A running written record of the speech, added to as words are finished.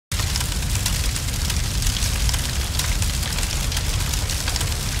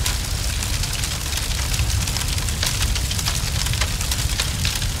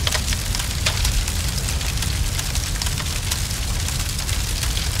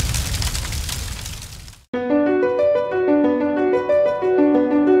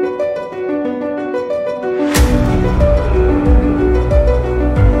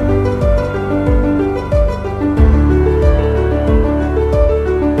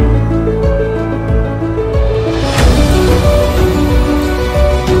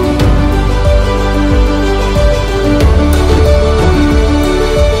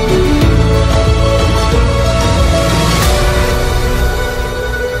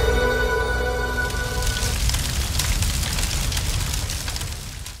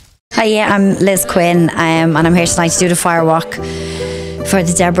Hi, yeah, I'm Liz Quinn, and I'm here tonight to do the Firewalk for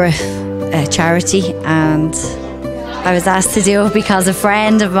the DEBRA charity, and I was asked to do it because a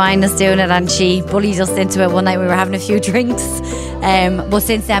friend of mine is doing it and she bullied us into it one night. We were having a few drinks, but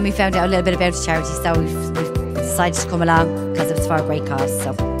since then we found out a little bit about the charity, so we've decided to come along because it's for a great cause.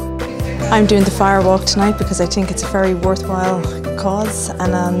 So I'm doing the Firewalk tonight because I think it's a very worthwhile cause,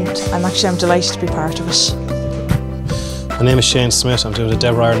 and I'm delighted to be part of it. My name is Shane Smith. I'm doing the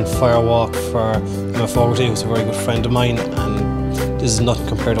DEBRA Ireland Firewalk for Emma Fogarty, who's a very good friend of mine, and this is nothing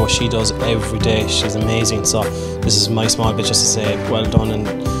compared to what she does every day. She's amazing, so this is my small bit just to say well done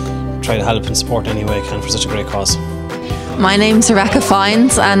and try to help and support any way I can for such a great cause. My name's Rebecca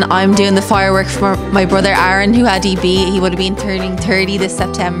Fines and I'm doing the firework for my brother Aaron, who had EB. He would have been turning 30 this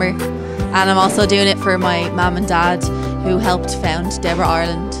September. And I'm also doing it for my mum and dad, who helped found DEBRA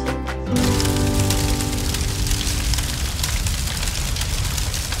Ireland.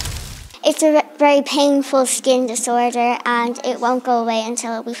 It's a very painful skin disorder and it won't go away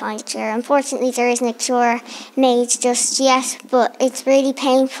until we find a cure. Unfortunately, there isn't a cure made just yet, but it's really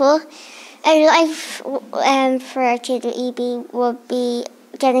painful. A life for a kid with EB would be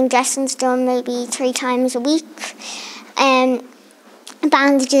getting dressings done maybe 3 times a week,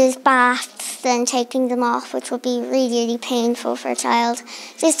 bandages, baths, then taking them off, which would be really, really painful for a child.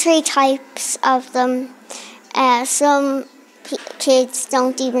 There's 3 types of them. Some kids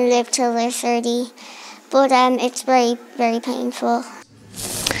don't even live till they're 30, but it's very, very painful.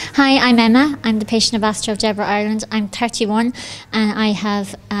 Hi, I'm Emma. I'm the patient ambassador of DEBRA Ireland. I'm 31 and I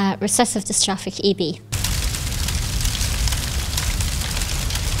have recessive dystrophic EB.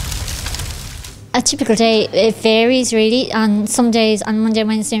 A typical day, it varies really. On some days, on Monday,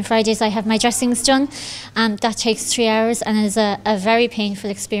 Wednesday and Fridays, I have my dressings done. That takes 3 hours and is a very painful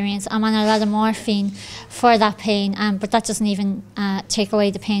experience. I'm on a lot of morphine for that pain, but that doesn't even take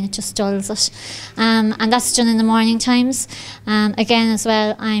away the pain, it just dulls it. And that's done in the morning times. Again as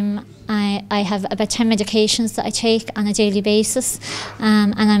well, I have about 10 medications that I take on a daily basis,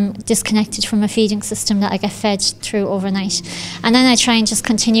 and I'm disconnected from a feeding system that I get fed through overnight. And then I try and just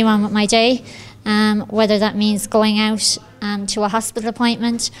continue on with my day, whether that means going out to a hospital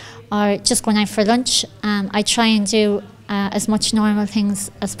appointment or just going out for lunch. I try and do as much normal things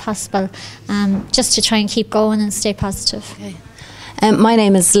as possible, just to try and keep going and stay positive. Okay. My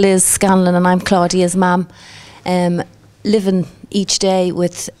name is Liz Scanlon and I'm Claudia's mum. Living each day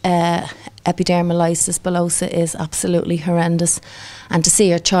with epidermolysis bullosa is absolutely horrendous, and to see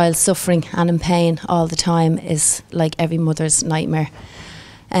your child suffering and in pain all the time is like every mother's nightmare.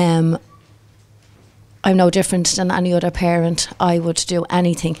 I'm no different than any other parent. I would do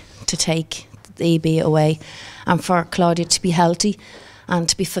anything to take the EB away and for Claudia to be healthy and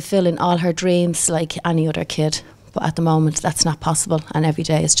to be fulfilling all her dreams like any other kid. But at the moment that's not possible, and every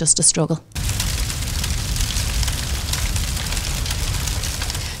day is just a struggle.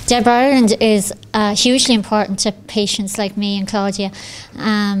 DEBRA Ireland is hugely important to patients like me and Claudia.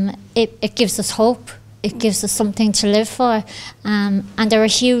 It gives us hope. It gives us something to live for, and they're a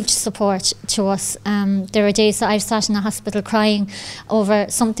huge support to us. There are days that I've sat in the hospital crying over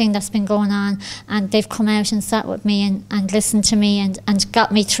something that's been going on, and they've come out and sat with me and listened to me and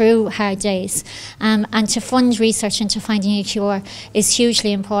got me through hard days. And to fund research into finding a cure is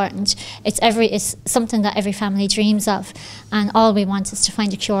hugely important. It's something that every family dreams of, and all we want is to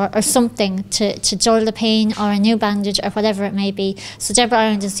find a cure or something to dull the pain, or a new bandage or whatever it may be. So DEBRA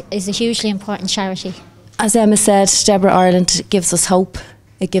Ireland is a hugely important charity. As Emma said, DEBRA Ireland gives us hope.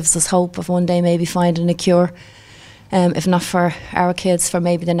 It gives us hope of one day maybe finding a cure. If not for our kids, for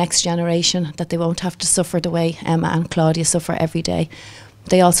maybe the next generation, that they won't have to suffer the way Emma and Claudia suffer every day.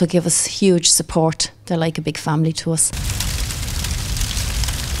 They also give us huge support. They're like a big family to us.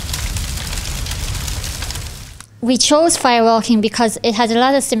 We chose firewalking because it had a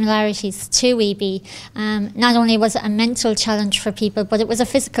lot of similarities to EB. Not only was it a mental challenge for people, but it was a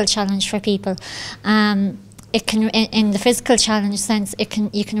physical challenge for people. It can, in the physical challenge sense,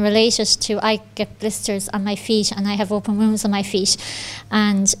 you can relate it to, I get blisters on my feet and I have open wounds on my feet,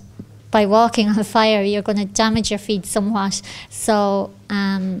 and by walking on fire you're going to damage your feet somewhat. So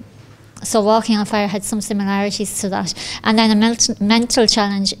walking on fire had some similarities to that. And then a mental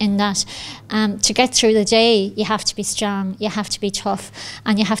challenge in that to get through the day, you have to be strong, you have to be tough,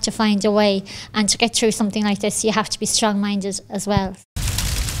 and you have to find a way. And to get through something like this, you have to be strong-minded as well.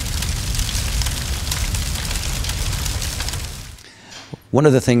 One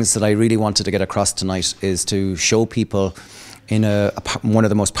of the things that I really wanted to get across tonight is to show people in one of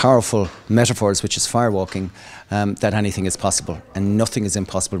the most powerful metaphors, which is firewalking, that anything is possible and nothing is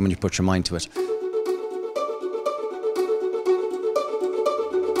impossible when you put your mind to it.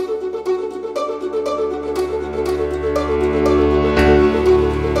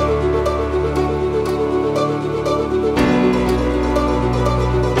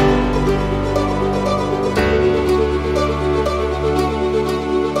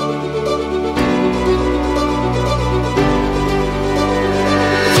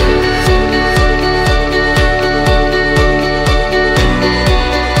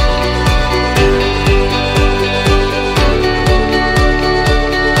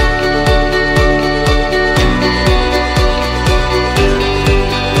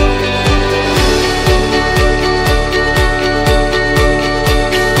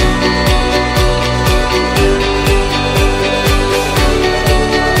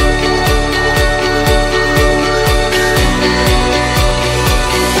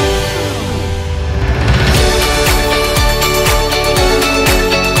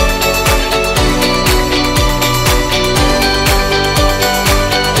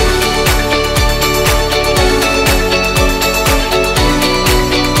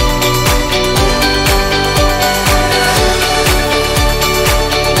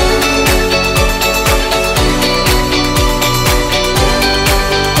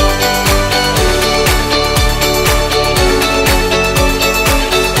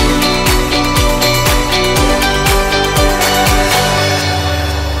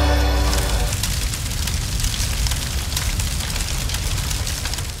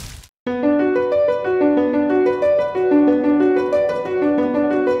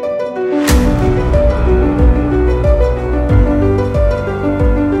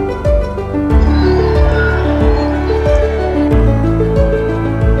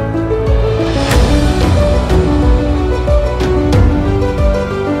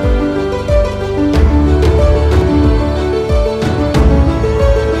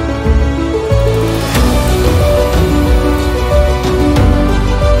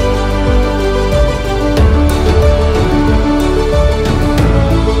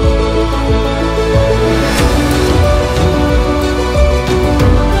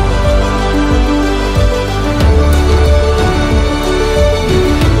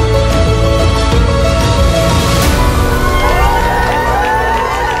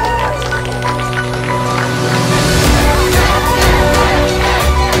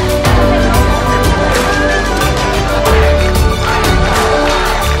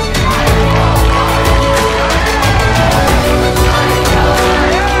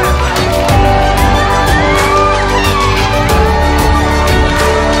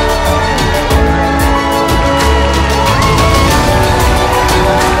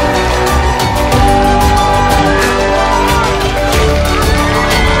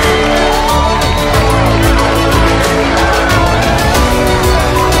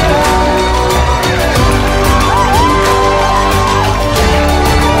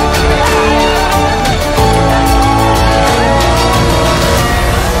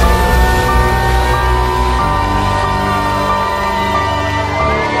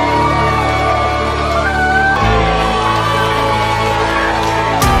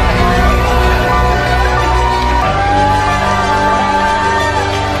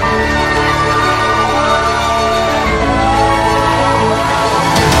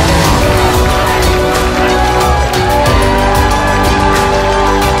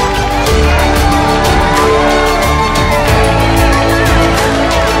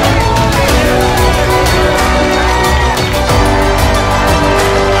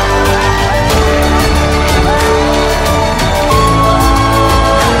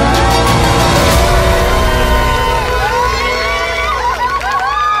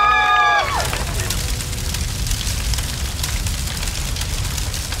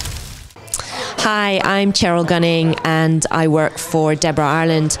 Hi, I'm Cheryl Gunning and I work for DEBRA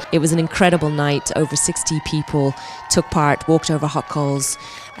Ireland. It was an incredible night. Over 60 people took part, walked over hot coals,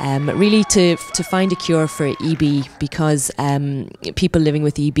 really to find a cure for EB, because people living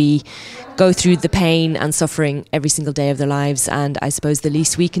with EB go through the pain and suffering every single day of their lives, and I suppose the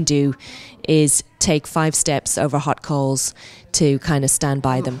least we can do is take 5 steps over hot coals to kind of stand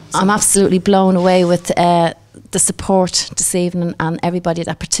by them. I'm absolutely blown away with the support this evening and everybody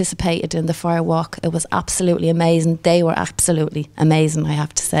that participated in the Firewalk. It was absolutely amazing. They were absolutely amazing, I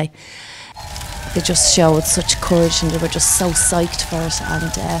have to say. They just showed such courage and they were just so psyched for it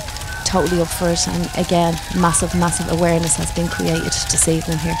and totally up for it. And again, massive awareness has been created this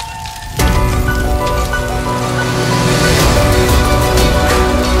evening here.